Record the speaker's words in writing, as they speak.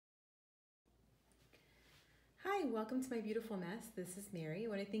Hi, welcome to my beautiful mess. This is Mary. I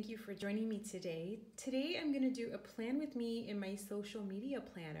want to thank you for joining me today. Today I'm going to do a plan with me in my social media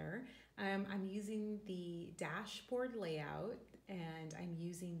planner. I'm using the dashboard layout and I'm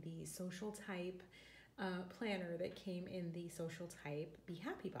using the social type planner that came in the social type Be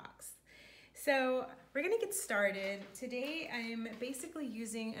Happy box. So we're gonna get started. Today I'm basically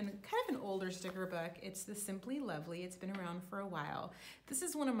using kind of an older sticker book. It's the Simply Lovely. It's been around for a while. This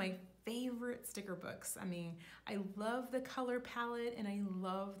is one of my favorite sticker books. I mean, I love the color palette and I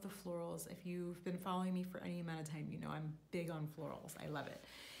love the florals. If you've been following me for any amount of time, you know I'm big on florals. I love it.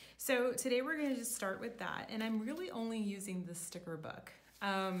 So today we're gonna just start with that, and I'm really only using the sticker book.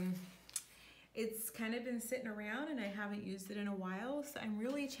 It's kind of been sitting around and I haven't used it in a while, so I'm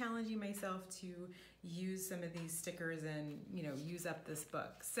really challenging myself to use some of these stickers and, you know, use up this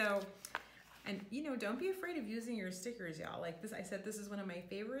book. So, and you know, don't be afraid of using your stickers, y'all. Like this, I said, this is one of my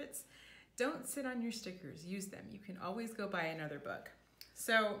favorites. Don't sit on your stickers, use them. You can always go buy another book.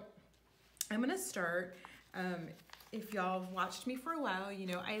 So I'm gonna start, if y'all have watched me for a while, you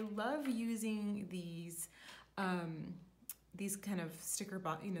know, I love using these kind of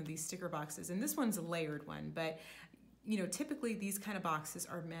these sticker boxes, and this one's a layered one, but you know, typically these kind of boxes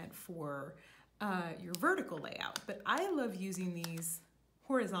are meant for your vertical layout, but I love using these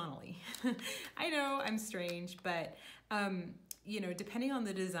horizontally. I know I'm strange, but you know, depending on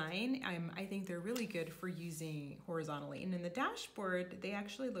the design, I think they're really good for using horizontally. And in the dashboard, they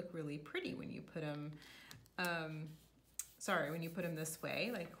actually look really pretty when you put them, when you put them this way,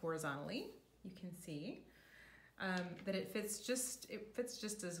 like horizontally, you can see. That it fits just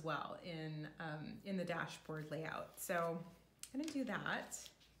as well in the dashboard layout. So I'm gonna do that,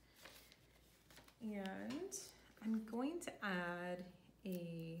 and I'm going to add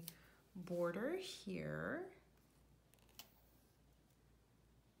a border here.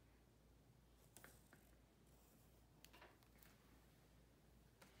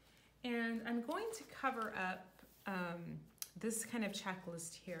 And I'm going to cover up this kind of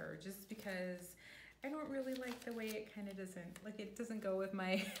checklist here, just because I don't really like the way it kind of doesn't go with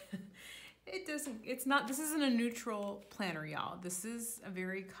my, this isn't a neutral planner, y'all. This is a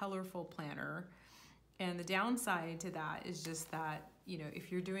very colorful planner. And the downside to that is just that, you know,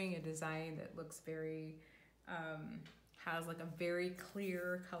 if you're doing a design that looks very, has like a very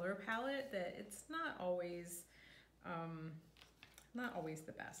clear color palette, that it's not always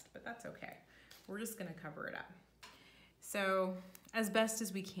the best, but that's okay. We're just gonna cover it up. So as best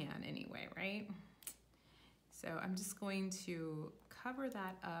as we can anyway, right? So I'm just going to cover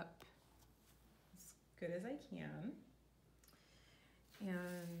that up as good as I can.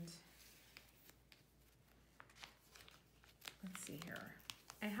 And let's see here.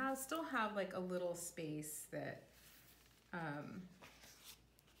 I still have like a little space that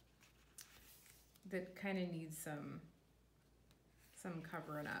that kind of needs some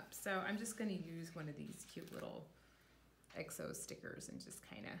covering up. So I'm just going to use one of these cute little XO stickers and just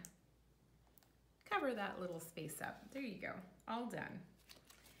kind of cover that little space up. There you go, all done.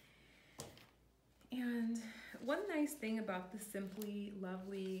 And one nice thing about the Simply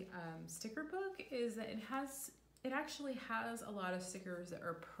Lovely sticker book is that it actually has a lot of stickers that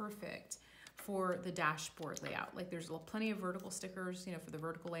are perfect for the dashboard layout. Like there's plenty of vertical stickers, you know, for the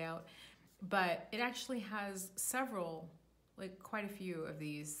vertical layout, but it actually has several, like quite a few of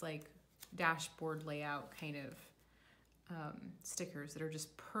these like dashboard layout kind of stickers that are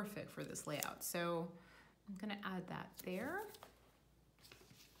just perfect for this layout. So I'm gonna add that there.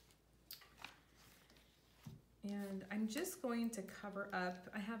 And I'm just going to cover up,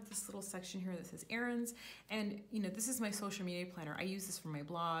 I have this little section here that says errands, and you know, this is my social media planner. I use this for my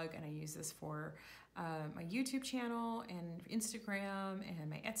blog, and I use this for my YouTube channel and Instagram and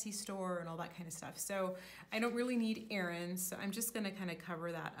my Etsy store and all that kind of stuff. So I don't really need errands, so I'm just gonna kind of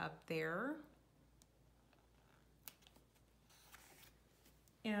cover that up there.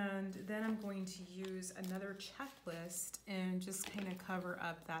 And then I'm going to use another checklist and just kind of cover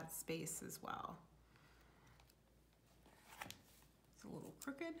up that space as well. It's a little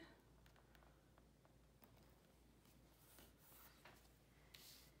crooked.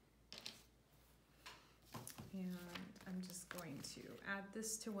 And I'm just going to add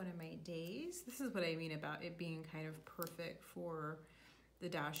this to one of my days. This is what I mean about it being kind of perfect for the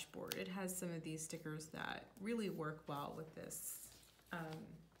dashboard. It has some of these stickers that really work well with this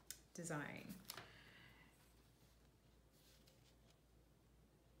design.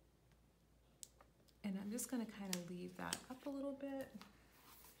 And I'm just going to kind of leave that up a little bit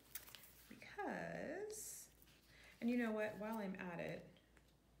because, and you know what, while I'm at it,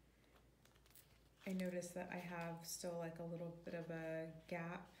 I noticed that I have still like a little bit of a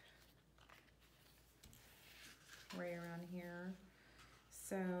gap right around here.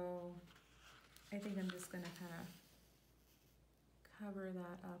 So I think I'm just gonna kind of cover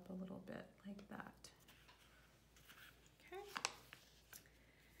that up a little bit like that. Okay.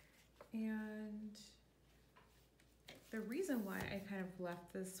 And the reason why I kind of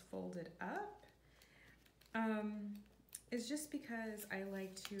left this folded up is just because I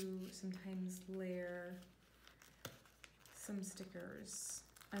like to sometimes layer some stickers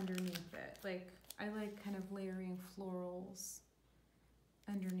underneath it. Like I like kind of layering florals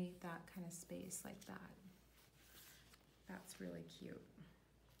underneath that kind of space like that. That's really cute.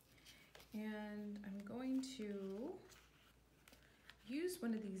 And I'm going to use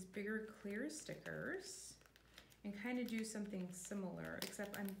one of these bigger clear stickers and kind of do something similar,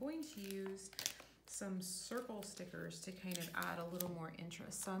 except I'm going to use some circle stickers to kind of add a little more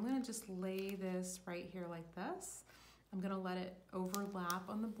interest. So I'm going to just lay this right here like this. I'm going to let it overlap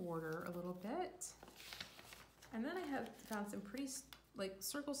on the border a little bit. And then I have found some pretty like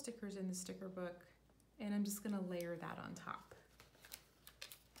circle stickers in the sticker book, and I'm just going to layer that on top.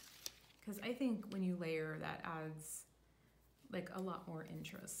 Because I think when you layer, that adds like a lot more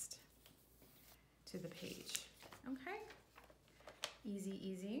interest to the page. Okay, easy,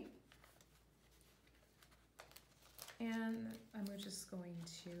 easy. And I'm just going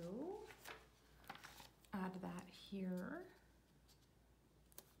to add that here.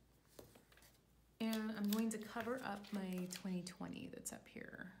 And I'm going to cover up my 2020 that's up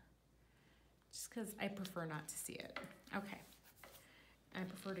here, just because I prefer not to see it. Okay. I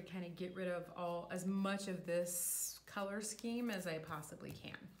prefer to kind of get rid of as much of this color scheme as I possibly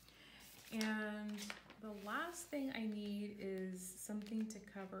can. And the last thing I need is something to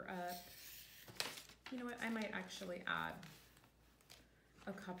cover up. You know what, I might actually add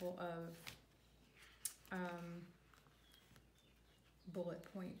a couple of bullet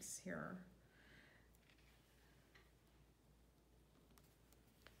points here.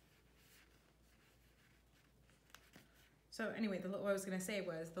 So anyway, what I was gonna say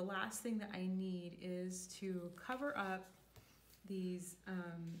was the last thing that I need is to cover up these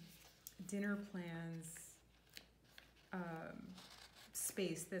dinner plans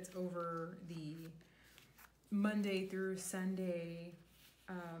space that's over the Monday through Sunday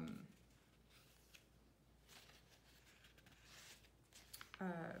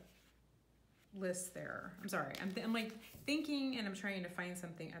list there. I'm sorry, I'm like thinking and I'm trying to find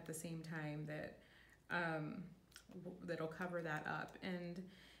something at the same time that that'll cover that up. And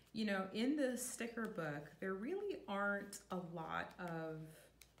you know, in the sticker book there really aren't a lot of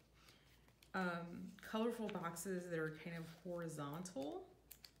colorful boxes that are kind of horizontal.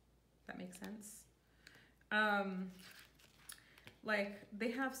 That makes sense. Like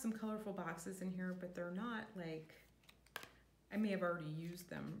they have some colorful boxes in here, but they're not like, I may have already used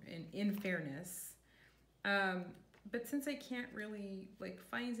them in fairness. But since I can't really like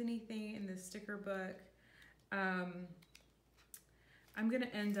find anything in the sticker book, I'm gonna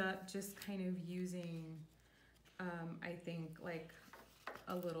end up just kind of using, I think like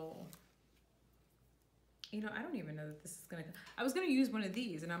a little, you know, I don't even know that this is gonna, I was gonna use one of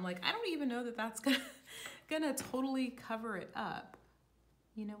these and I'm like, I don't even know that that's gonna totally cover it up.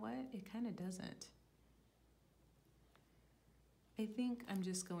 You know what? It kind of doesn't. I think I'm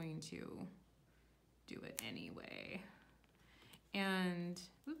just going to do it anyway. And,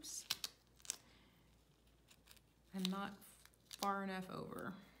 oops, I'm not far enough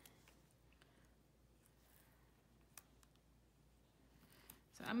over.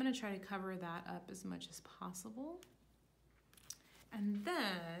 So I'm gonna try to cover that up as much as possible. And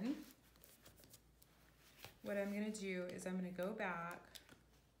then what I'm gonna do is I'm gonna go back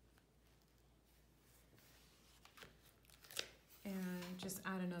and just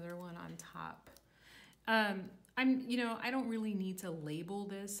add another one on top. You know, I don't really need to label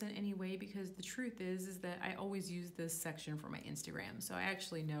this in any way because the truth is that I always use this section for my Instagram. So I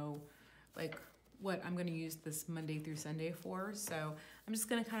actually know like what I'm gonna use this Monday through Sunday for. So I'm just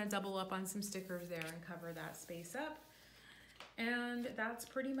gonna kind of double up on some stickers there and cover that space up. And that's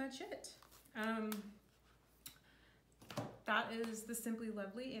pretty much it. That is the Simply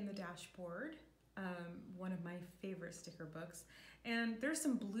Lovely in the Dashboard, one of my favorite sticker books. And there's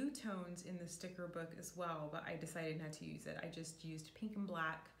some blue tones in the sticker book as well, but I decided not to use it. I just used pink and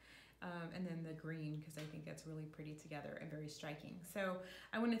black and then the green because I think that's really pretty together and very striking. So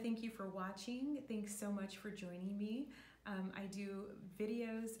I want to thank you for watching. Thanks so much for joining me. I do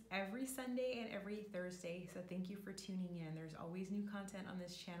videos every Sunday and every Thursday, so thank you for tuning in. There's always new content on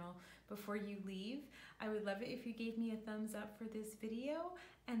this channel. Before you leave, I would love it if you gave me a thumbs up for this video,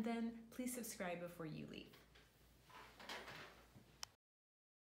 and then please subscribe before you leave.